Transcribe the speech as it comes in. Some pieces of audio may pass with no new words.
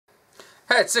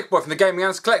Hey, it's SickBoy from the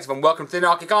Gaminganarchist Collective and welcome to the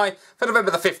Anarchic Eye for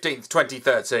November the 15th,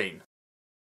 2013.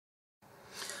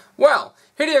 Well,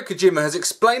 Hideo Kojima has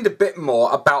explained a bit more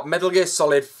about Metal Gear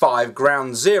Solid 5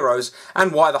 Ground Zeroes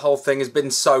and why the whole thing has been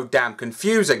so damn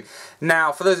confusing.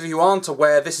 Now, for those of you who aren't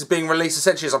aware, this is being released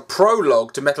essentially as a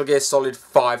prologue to Metal Gear Solid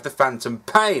 5 The Phantom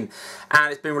Pain,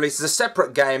 and it's been released as a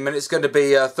separate game, and it's going to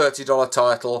be a $30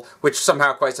 title, which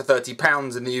somehow equates to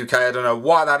 £30 in the UK. I don't know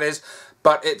why that is,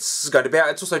 but it's going to be out.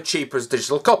 It's also cheaper as a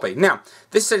digital copy. Now,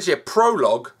 this is essentially a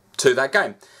prologue to that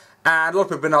game. And a lot of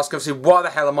people have been asking, obviously, why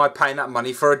the hell am I paying that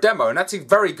money for a demo? And that's a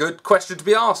very good question to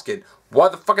be asking. Why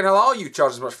the fucking hell are you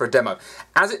charging so much for a demo?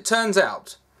 As it turns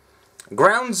out,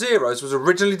 Ground Zeroes was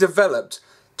originally developed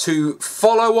to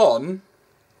follow on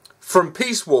from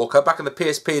Peace Walker back on the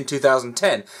PSP in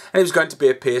 2010. And it was going to be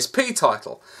a PSP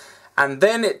title. And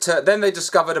then they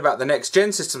discovered about the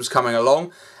next-gen systems coming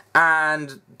along,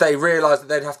 and they realised that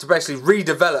they'd have to basically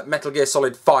redevelop Metal Gear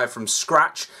Solid 5 from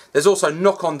scratch. There's also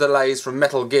knock-on delays from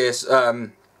Metal Gear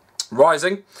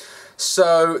Rising,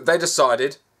 so they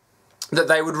decided that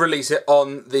they would release it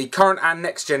on the current and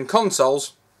next-gen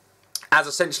consoles as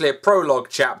essentially a prologue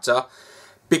chapter,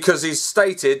 because he's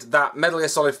stated that Metal Gear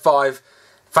Solid 5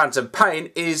 Phantom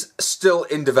Pain is still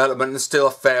in development and still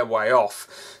a fair way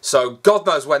off. So God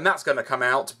knows when that's going to come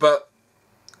out, but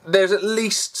there's at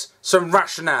least some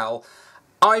rationale.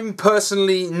 I'm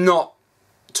personally not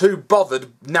too bothered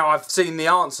now I've seen the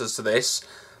answers to this.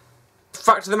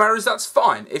 Fact of the matter is, that's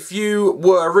fine. If you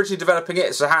were originally developing it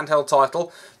as a handheld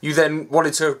title, you then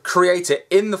wanted to create it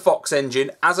in the Fox engine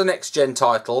as a next-gen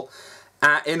title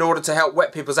in order to help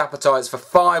whet people's appetites for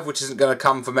 5, which isn't going to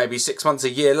come for maybe 6 months, a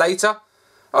year later.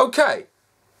 Okay,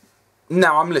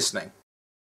 now I'm listening.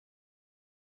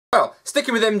 Well,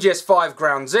 sticking with MGS5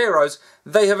 Ground Zeroes,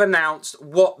 they have announced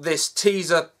what this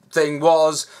teaser thing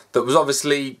was that was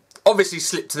obviously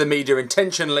slipped to the media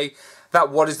intentionally, that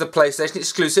what is the PlayStation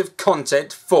exclusive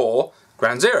content for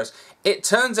Ground Zeroes. It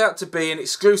turns out to be an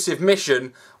exclusive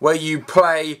mission where you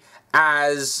play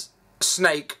as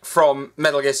Snake from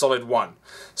Metal Gear Solid 1.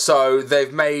 So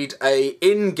they've made a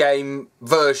in-game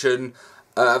version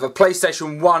of a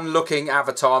PlayStation 1 looking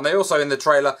avatar, and they also in the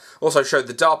trailer also showed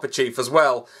the DARPA chief as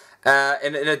well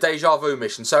in a deja vu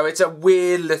mission. So it's a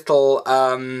weird little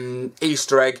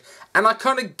Easter egg, and I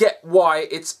kind of get why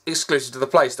it's exclusive to the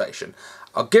PlayStation.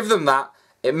 I'll give them that.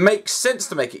 It makes sense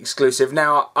to make it exclusive.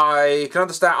 Now, I can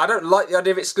understand, I don't like the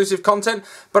idea of exclusive content,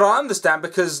 but I understand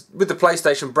because with the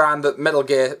PlayStation brand that Metal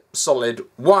Gear Solid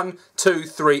 1, 2,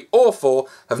 3 or 4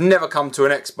 have never come to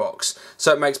an Xbox.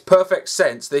 So it makes perfect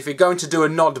sense that if you're going to do a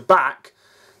nod back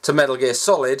to Metal Gear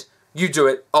Solid, you do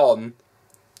it on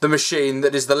the machine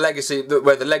that is the legacy,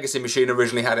 where the legacy machine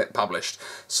originally had it published.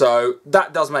 So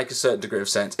that does make a certain degree of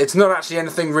sense. It's not actually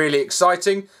anything really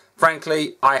exciting.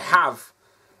 Frankly, I have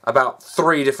about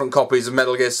 3 different copies of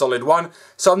Metal Gear Solid 1,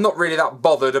 so I'm not really that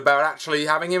bothered about actually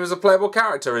having him as a playable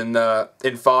character in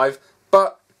 5,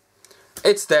 but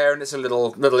it's there and it's a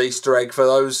little Easter egg for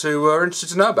those who are interested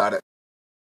to know about it.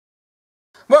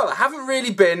 Well, there haven't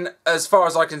really been, as far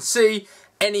as I can see,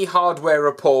 any hardware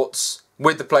reports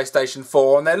with the PlayStation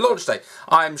 4 on their launch day.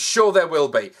 I'm sure there will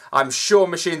be. I'm sure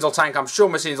machines will tank, I'm sure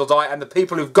machines will die, and the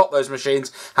people who've got those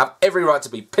machines have every right to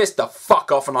be pissed the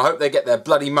fuck off, and I hope they get their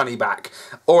bloody money back.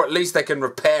 Or at least they can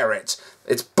repair it.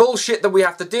 It's bullshit that we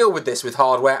have to deal with this with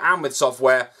hardware and with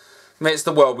software. I mean, it's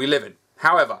the world we live in.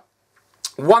 However,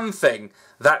 one thing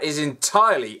that is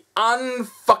entirely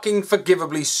unfucking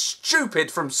forgivably stupid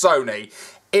from Sony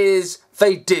is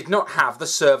they did not have the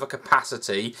server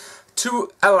capacity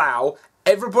to allow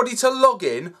everybody to log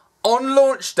in on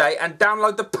launch day and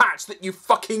download the patch that you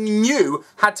fucking knew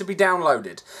had to be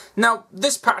downloaded. Now,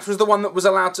 this patch was the one that was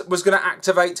was going to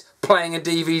activate playing a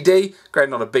DVD. Great,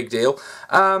 not a big deal.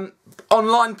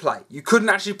 Online play. You couldn't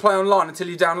actually play online until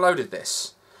you downloaded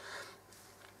this.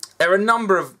 There are a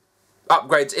number of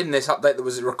upgrades in this update that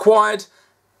was required.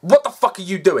 What the fuck are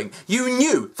you doing? You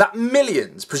knew that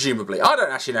millions, presumably. I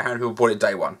don't actually know how many people bought it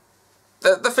day one.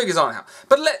 The figures aren't out.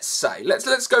 But let's say,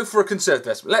 let's go for a conservative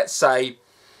estimate. Let's say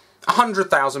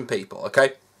 100,000 people,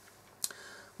 okay?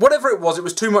 Whatever it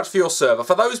was too much for your server.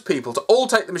 For those people to all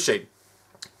take the machine,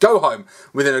 go home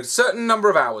within a certain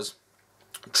number of hours,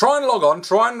 try and log on,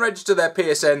 try and register their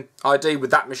PSN ID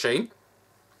with that machine,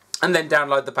 and then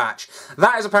download the patch.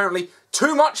 That is apparently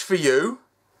too much for you,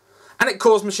 and it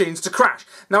caused machines to crash.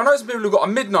 Now, I know some people who got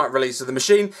a midnight release of the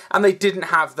machine, and they didn't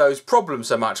have those problems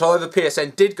so much, although the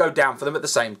PSN did go down for them at the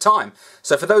same time.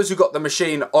 So for those who got the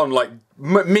machine on, like,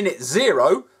 minute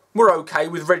 0, were okay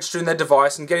with registering their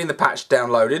device and getting the patch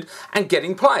downloaded and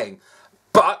getting playing.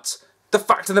 But the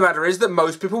fact of the matter is that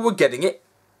most people were getting it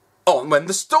on when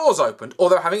the stores opened, or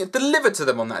they're having it delivered to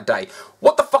them on that day.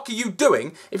 What the fuck are you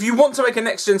doing? If you want to make a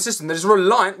next-gen system that is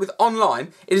reliant with online,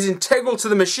 it is integral to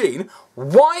the machine,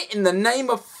 why in the name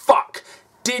of fuck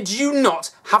did you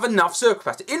not have enough server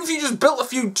capacity? Even if you just built a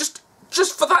few, just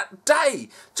for that day,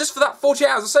 just for that 40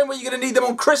 hours, the same way you're going to need them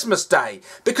on Christmas Day,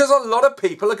 because a lot of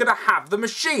people are going to have the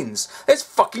machines. It's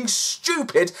fucking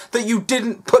stupid that you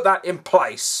didn't put that in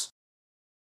place.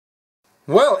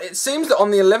 Well, it seems that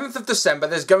on the 11th of December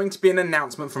there's going to be an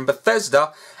announcement from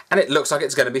Bethesda, and it looks like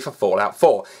it's going to be for Fallout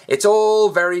 4. It's all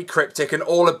very cryptic and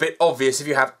all a bit obvious if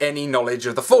you have any knowledge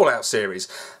of the Fallout series.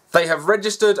 They have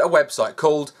registered a website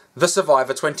called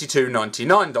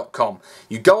thesurvivor2299.com.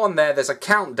 You go on there, there's a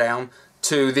countdown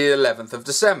to the 11th of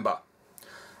December.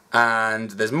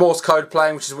 And there's Morse code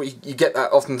playing, which is what you get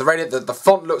that often on the radio. The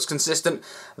font looks consistent.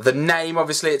 The name,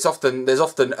 obviously, there's often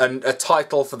a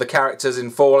title for the characters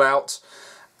in Fallout.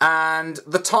 And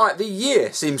the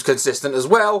year seems consistent as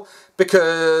well,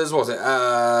 because, what was it,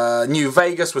 New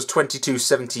Vegas was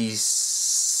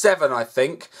 2277, I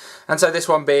think. And so this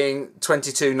one being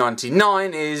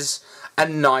 2299 is a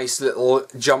nice little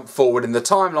jump forward in the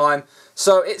timeline.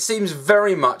 So it seems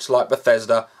very much like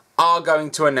Bethesda are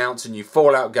going to announce a new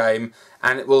Fallout game,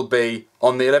 and it will be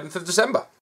on the 11th of December.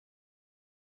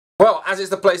 Well, as it's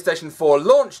the PlayStation 4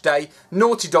 launch day,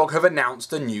 Naughty Dog have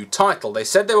announced a new title. They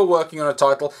said they were working on a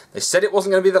title, they said it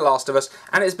wasn't going to be The Last of Us,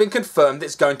 and it's been confirmed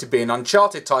it's going to be an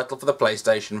Uncharted title for the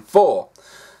PlayStation 4.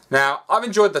 Now, I've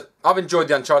enjoyed the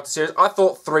Uncharted series. I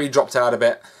thought 3 dropped out a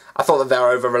bit. I thought that their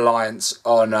over-reliance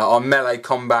on melee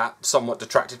combat somewhat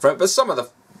detracted from it, but some of the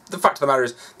fact of the matter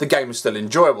is, the game is still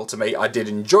enjoyable to me. I did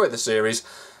enjoy the series.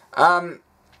 A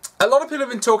lot of people have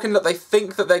been talking that they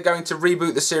think that they're going to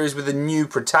reboot the series with a new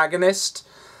protagonist.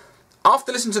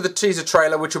 After listening to the teaser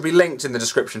trailer, which will be linked in the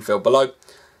description field below,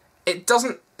 it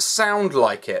doesn't sound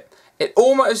like it. It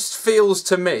almost feels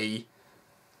to me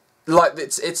like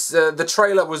the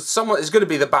trailer was somewhat is going to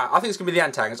be the I think it's going to be the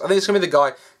antagonist. I think it's going to be the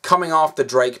guy coming after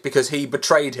Drake because he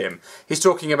betrayed him. He's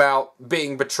talking about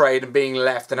being betrayed and being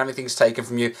left and everything's taken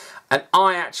from you. And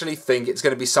I actually think it's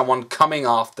going to be someone coming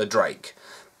after Drake.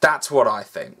 That's what I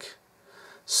think.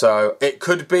 So it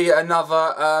could be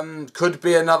another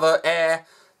heir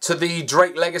to the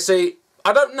Drake legacy.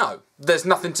 I don't know. There's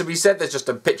nothing to be said. There's just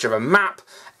a picture of a map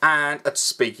and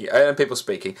people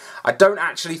speaking. I don't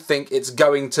actually think it's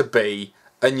going to be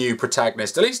a new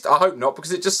protagonist. At least I hope not,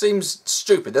 because it just seems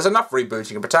stupid. There's enough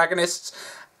rebooting of protagonists,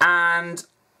 and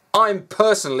I'm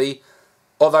personally,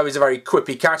 although he's a very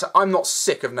quippy character, I'm not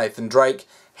sick of Nathan Drake.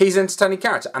 He's an entertaining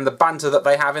character, and the banter that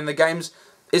they have in the games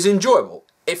is enjoyable.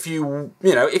 If you're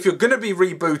going to be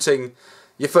rebooting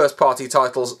your first-party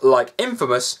titles like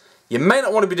Infamous, you may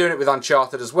not want to be doing it with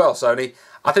Uncharted as well, Sony.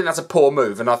 I think that's a poor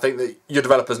move, and I think that your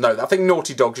developers know that. I think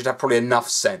Naughty Dog should have probably enough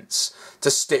sense to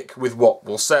stick with what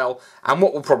will sell, and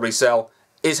what will probably sell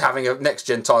is having a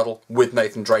next-gen title with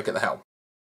Nathan Drake at the helm.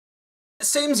 It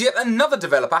seems yet another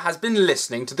developer has been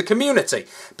listening to the community,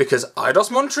 because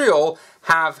Eidos Montreal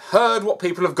have heard what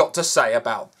people have got to say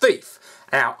about Thief.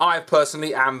 Now, I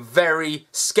personally am very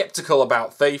sceptical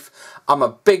about Thief. I'm a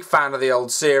big fan of the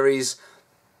old series,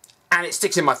 and it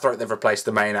sticks in my throat they've replaced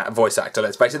the main voice actor,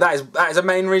 let's face it. That is a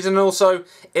main reason, and also,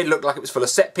 it looked like it was full of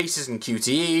set pieces and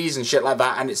QTEs and shit like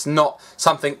that, and it's not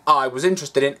something I was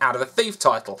interested in out of a Thief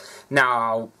title.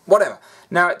 Now, whatever.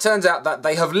 Now, it turns out that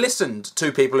they have listened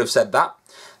to people who've said that.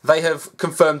 They have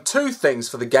confirmed 2 things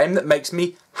for the game that makes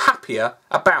me happier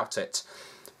about it.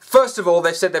 First of all,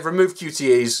 they've said they've removed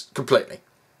QTEs completely.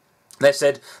 They've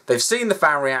said they've seen the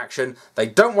fan reaction, they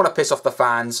don't want to piss off the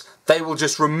fans, they will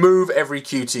just remove every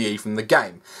QTE from the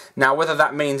game. Now, whether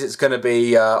that means it's going to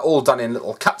be all done in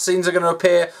little cutscenes are going to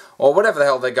appear, or whatever the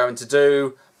hell they're going to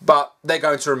do, but they're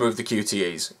going to remove the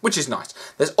QTEs, which is nice.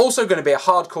 There's also going to be a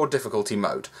hardcore difficulty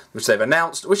mode, which they've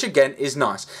announced, which again is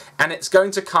nice. And it's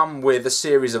going to come with a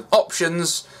series of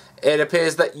options. It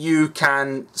appears that you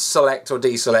can select or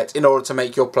deselect in order to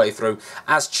make your playthrough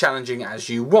as challenging as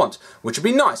you want, which would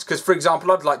be nice, because for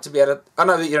example, I'd like to be able to, I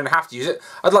know that you don't have to use it,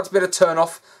 I'd like to be able to turn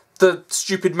off the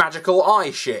stupid magical eye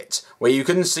shit, where you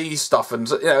can see stuff,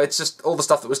 and it's just all the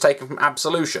stuff that was taken from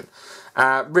Absolution.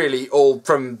 Really, all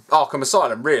from Arkham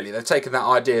Asylum, really. They've taken that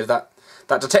idea of that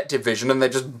detective vision and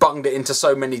they've just bunged it into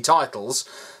so many titles.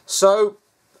 So,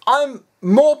 I'm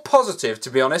more positive, to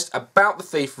be honest, about the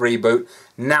Thief reboot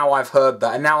now I've heard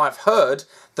that. And now I've heard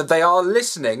that they are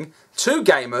listening to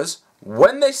gamers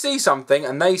when they see something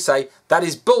and they say, that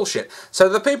is bullshit. So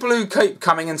the people who keep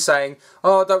coming and saying,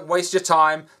 oh, don't waste your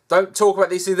time, don't talk about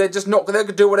these things, they're going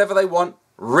to do whatever they want.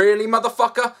 Really,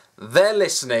 motherfucker? They're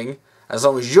listening. As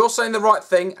long as you're saying the right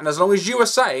thing and as long as you are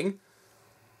saying,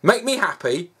 make me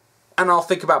happy, and I'll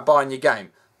think about buying your game.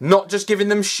 Not just giving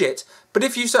them shit, but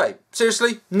if you say,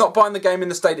 seriously, not buying the game in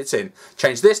the state it's in,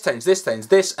 change this, change this, change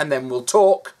this, and then we'll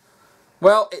talk,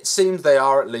 well, it seems they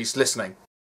are at least listening.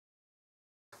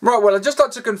 Right, well, I'd just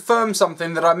like to confirm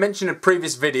something that I mentioned in a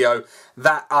previous video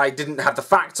that I didn't have the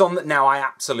facts on, that now I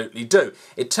absolutely do.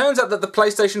 It turns out that the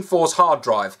PlayStation 4's hard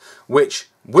drive, which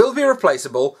will be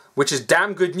replaceable, which is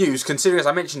damn good news considering, as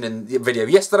I mentioned in the video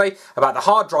yesterday, about the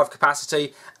hard drive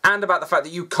capacity and about the fact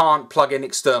that you can't plug in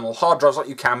external hard drives like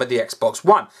you can with the Xbox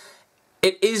One.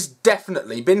 It is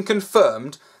definitely been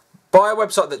confirmed by a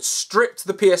website that stripped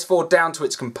the PS4 down to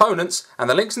its components, and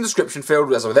the link's in the description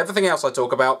field, as with everything else I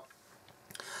talk about,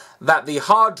 that the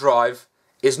hard drive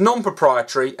is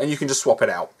non-proprietary and you can just swap it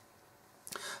out.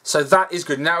 So that is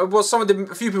good. Now, it was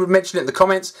a few people mentioned it in the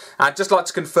comments, and I'd just like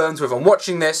to confirm to everyone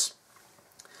watching this,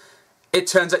 it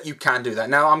turns out you can do that.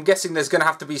 Now, I'm guessing there's going to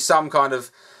have to be some kind of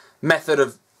method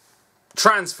of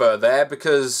transfer there,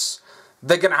 because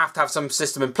they're going to have some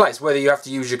system in place, whether you have to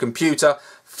use your computer,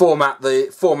 format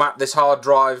this hard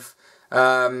drive,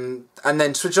 and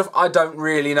then switch off. I don't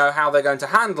really know how they're going to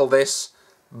handle this,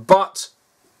 but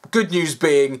good news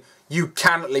being, you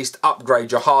can at least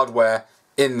upgrade your hardware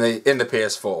in the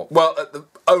PS4. Well,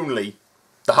 only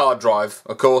the hard drive,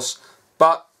 of course,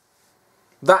 but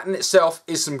that in itself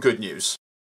is some good news.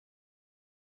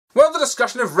 Well, the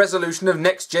discussion of resolution of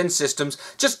next-gen systems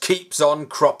just keeps on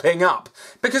cropping up,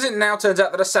 because it now turns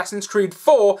out that Assassin's Creed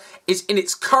 4 is in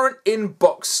its current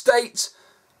in-box state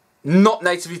not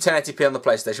natively 1080p on the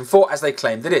PlayStation 4 as they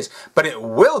claimed it is, but it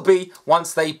will be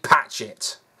once they patch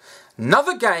it.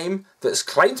 Another game that's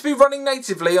claimed to be running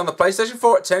natively on the PlayStation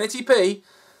 4 at 1080p,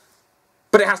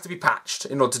 but it has to be patched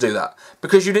in order to do that.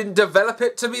 Because you didn't develop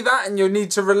it to be that, and you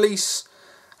need to release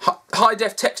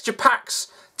high-def texture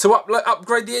packs to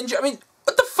upgrade the engine. I mean,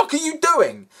 what the fuck are you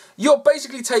doing? You're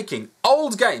basically taking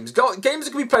old games that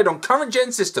can be played on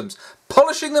current-gen systems,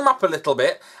 polishing them up a little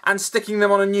bit, and sticking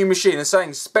them on a new machine and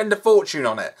saying, spend a fortune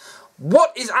on it.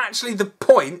 What is actually the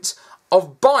point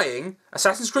of buying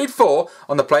Assassin's Creed 4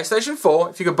 on the PlayStation 4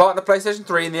 if you could buy it on the PlayStation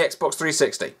 3 and the Xbox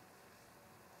 360?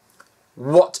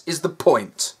 What is the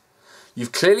point?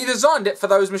 You've clearly designed it for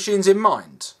those machines in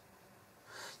mind.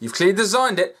 You've clearly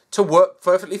designed it to work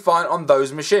perfectly fine on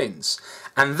those machines.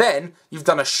 And then you've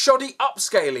done a shoddy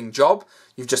upscaling job.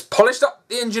 You've just polished up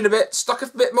the engine a bit, stuck a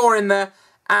bit more in there,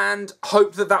 and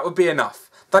hoped that that would be enough.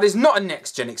 That is not a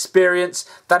next-gen experience.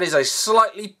 That is a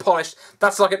slightly polished,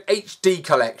 that's like an HD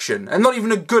collection. And not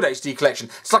even a good HD collection.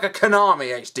 It's like a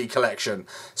Konami HD collection.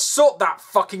 Sort that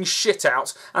fucking shit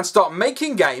out and start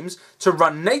making games to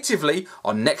run natively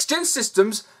on next-gen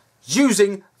systems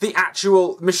using the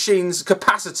actual machine's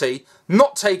capacity,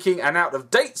 not taking an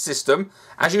out-of-date system.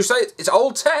 As you say, it's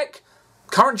old tech.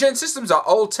 Current gen systems are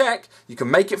old tech. You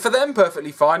can make it for them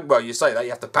perfectly fine. Well, you say that,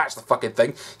 you have to patch the fucking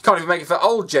thing. You can't even make it for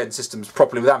old gen systems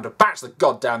properly without having to patch the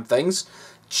goddamn things.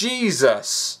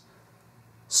 Jesus.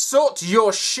 Sort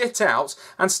your shit out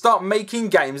and start making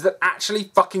games that actually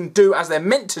fucking do as they're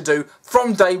meant to do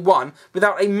from day one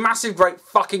without a massive great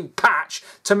fucking patch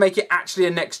to make it actually a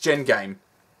next gen game.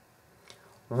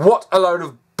 What a load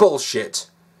of bullshit.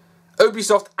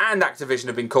 Ubisoft and Activision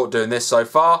have been caught doing this so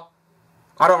far.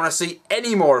 I don't want to see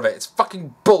any more of it. It's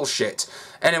fucking bullshit.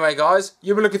 Anyway, guys,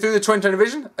 you've been looking through the 2020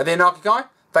 vision of the Anarchic Eye.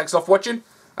 Thanks a lot for watching.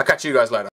 I'll catch you guys later.